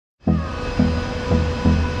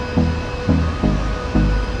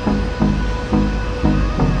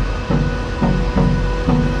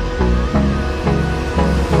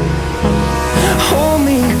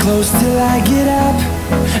close till I get up.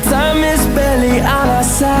 Time is barely on our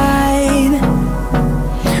side.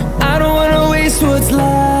 I don't wanna waste what's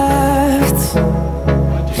left.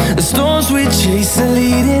 The storms we chase are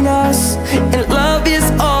leading us, and love is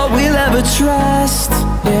all we'll ever trust.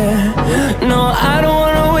 Yeah, no, I don't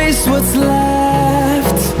wanna waste what's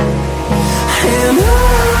left. And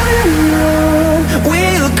on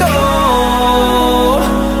we'll go,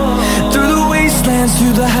 through the wastelands,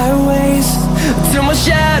 through the highways, till my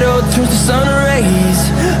shadow turns to sun rays.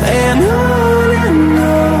 And on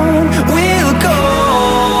we'll go,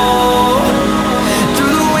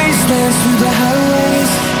 through the wastelands, through the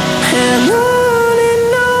highways, and on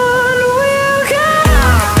we'll go.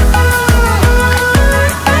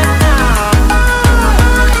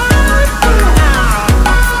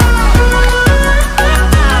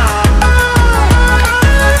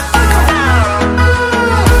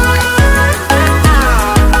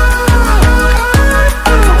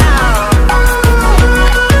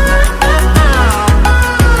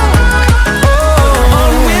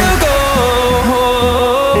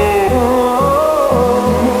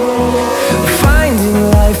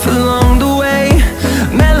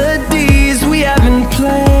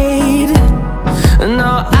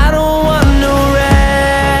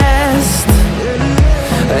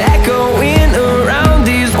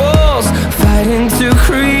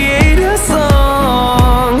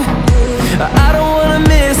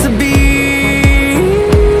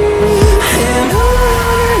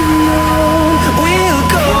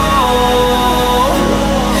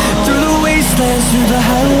 Through the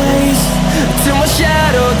highways, till my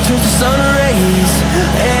shadow turns to sun rays.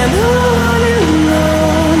 And on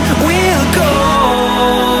we'll go,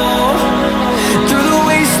 through the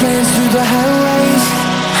wastelands, through the highways,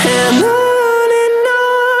 and on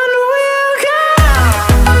we'll go.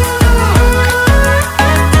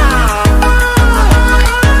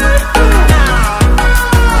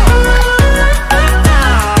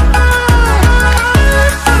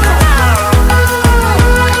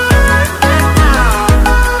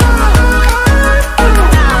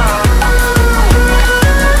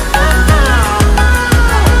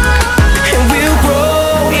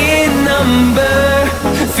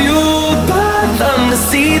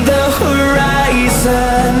 See the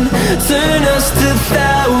horizon, turn us to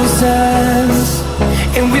thousands,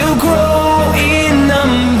 and we'll grow in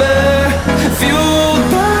number, fueled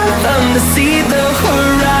by them to see the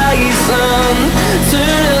horizon,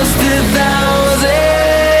 turn us to thousands.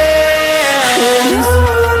 And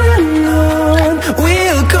on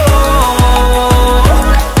we'll go,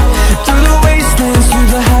 through the wastelands, through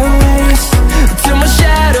the highways, till my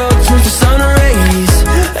shadow turns to sun rays.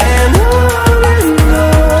 And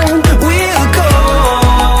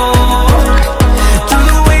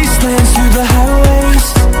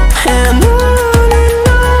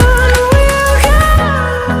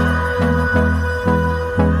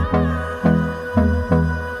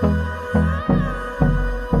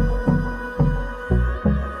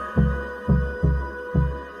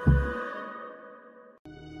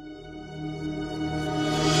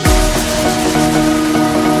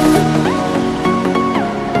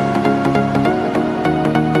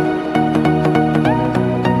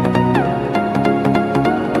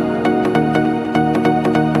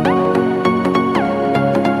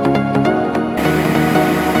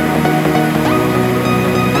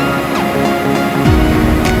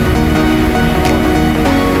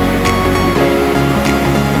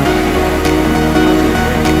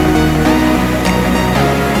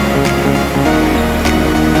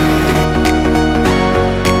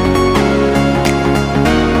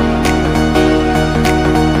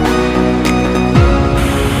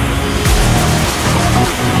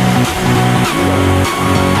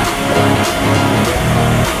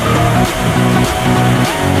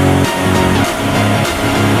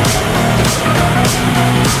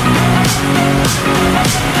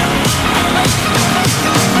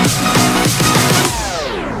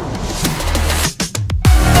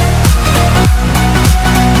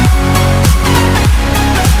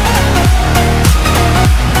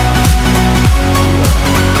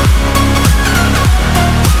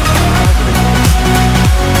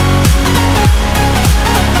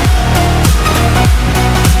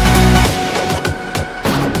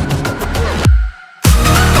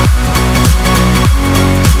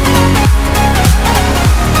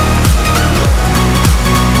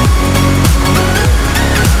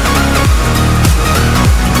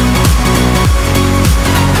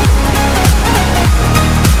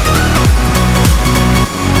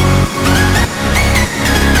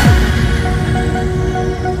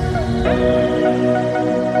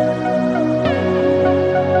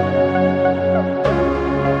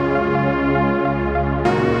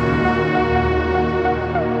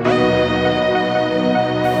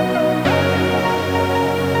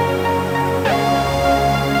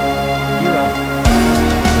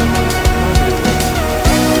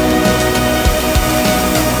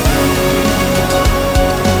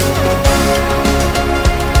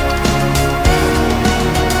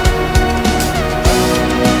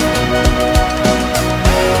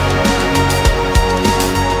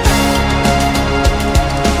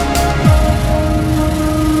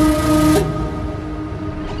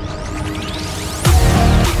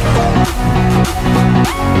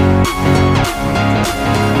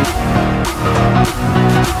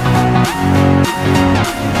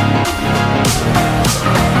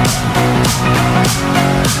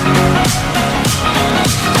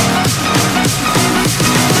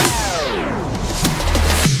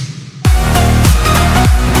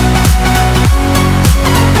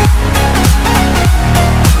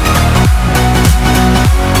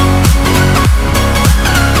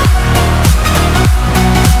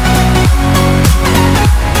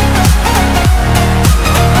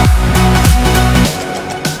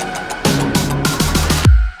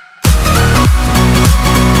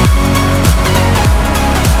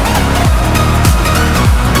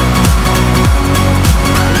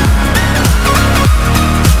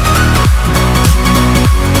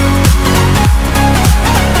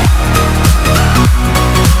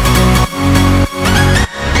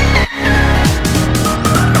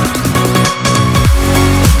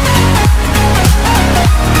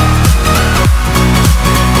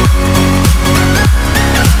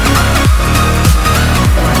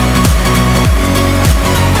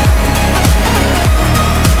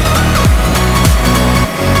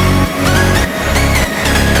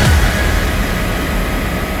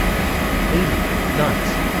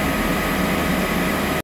guns.